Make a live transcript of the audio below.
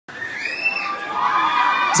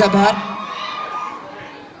that bad?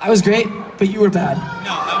 I was great, but you were bad.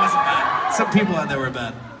 No, that wasn't bad. Some people out there were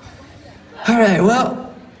bad. All right,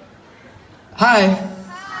 well, hi.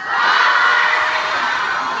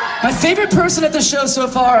 My favorite person at the show so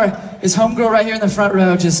far is homegirl right here in the front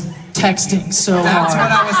row, just texting so hard. That's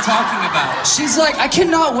what I was talking about. She's like, I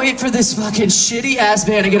cannot wait for this fucking shitty ass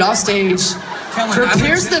band to get off stage. Kellen, For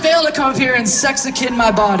Pierce the Veil to come up here and sex a kid in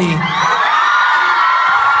my body.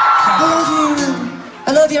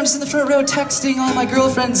 I love you. I'm just in the front row texting all my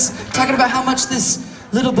girlfriends, talking about how much this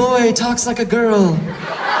little boy talks like a girl.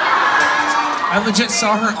 I legit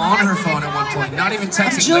saw her on her phone at one point, not even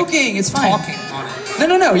texting. I'm joking, like, it's fine. Talking on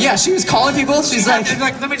it. No, yeah, she was calling people. She's like,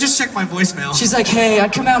 let me just check my voicemail. She's like, hey,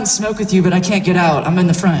 I'd come out and smoke with you, but I can't get out. I'm in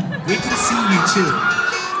the front. We can see you too.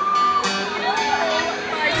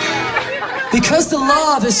 Because the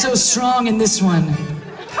love is so strong in this one,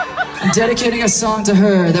 I'm dedicating a song to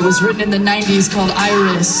her that was written in the 90s called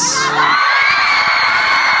Iris.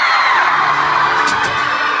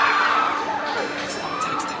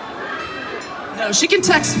 No, she can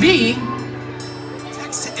text me.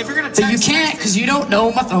 If you're gonna text, but you can't because you don't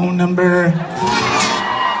know my phone number.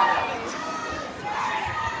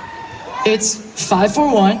 It's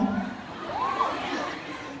 541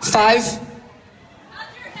 5.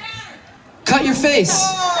 Cut your face.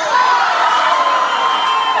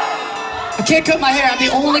 I can't cut my hair. I'm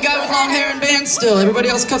the only guy with long hair in band still. Everybody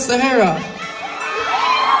else cuts their hair off.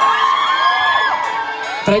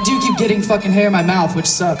 But I do keep getting fucking hair in my mouth, which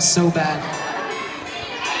sucks so bad.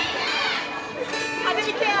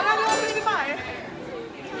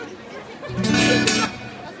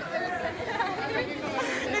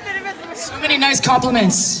 So many nice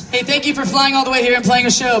compliments. Hey, thank you for flying all the way here and playing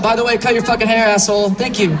a show. By the way, cut your fucking hair, asshole.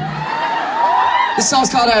 Thank you. This song's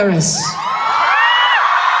called Iris.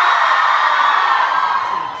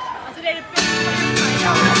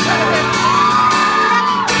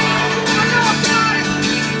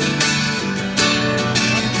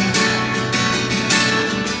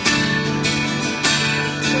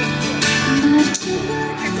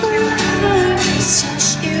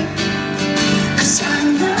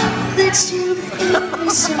 You feel me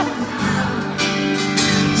somehow.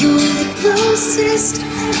 You're the closest to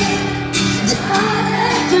heaven that I'll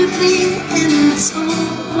ever be, and it's all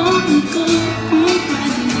on go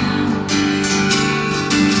right now.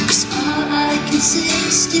 'Cause all I can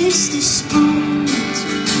taste is this moment,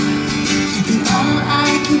 and all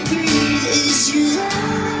I can breathe is your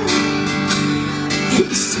love.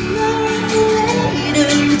 And sooner or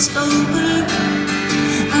later it's over.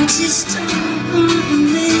 I just don't wanna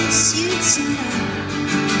miss you tonight.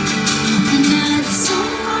 And I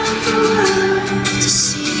don't want the world to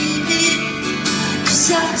see it, 'cause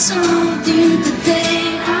I don't think that they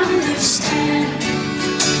understand.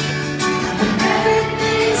 When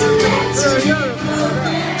everything's meant to be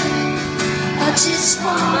broken, I just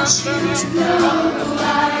want you to know who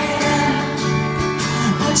I am.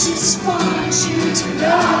 I just want you to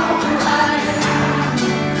know who I am.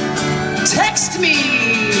 Text me!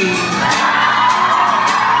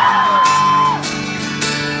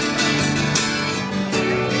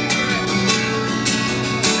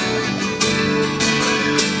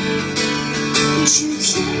 You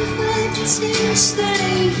can't fight the tears that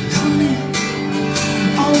ain't coming.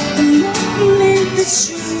 All the moment, the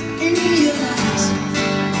truth in your eyes.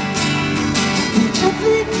 When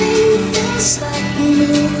everything feels like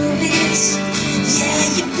movies, yeah,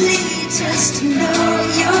 you bleed just to know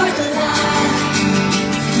you're alive.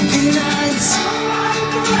 And I don't want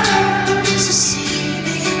the world to see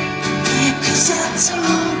me, 'cause I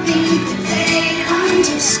don't think that they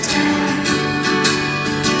understand.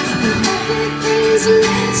 Everything's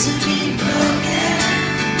meant to be broken.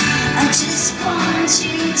 I just want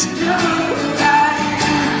you to know who I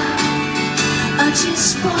am. I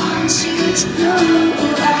just want you to know who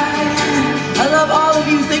I am. I love all of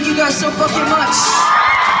you. Thank you guys so fucking much.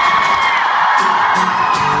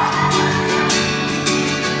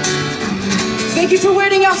 Thank you for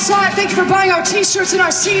waiting outside. Thank you for buying our t-shirts and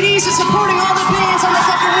our CDs and supporting all the bands on the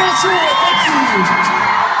fucking world tour. Thank you.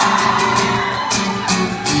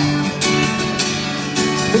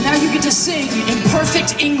 But now you get to sing in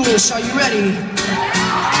perfect English. Are you ready?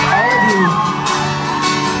 All of you.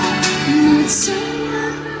 Not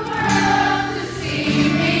someone To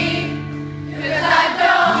see me, 'cause I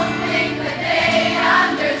don't think that they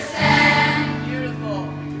understand. Beautiful.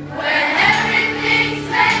 When everything's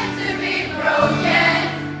meant to be broken,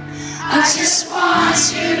 I just want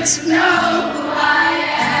you to know who I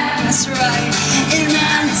am. That's right. And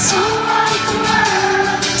I don't want the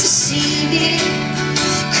world to see me,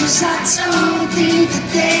 'cause I don't think that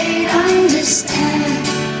they understand.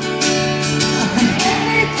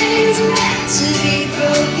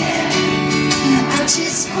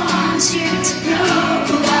 want you to know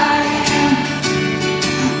who I am.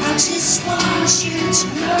 I just want you to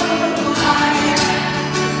know who I am.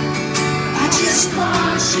 I just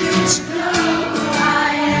want you to know who I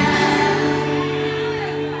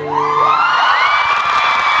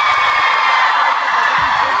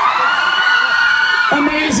am.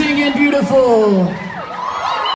 Amazing and beautiful.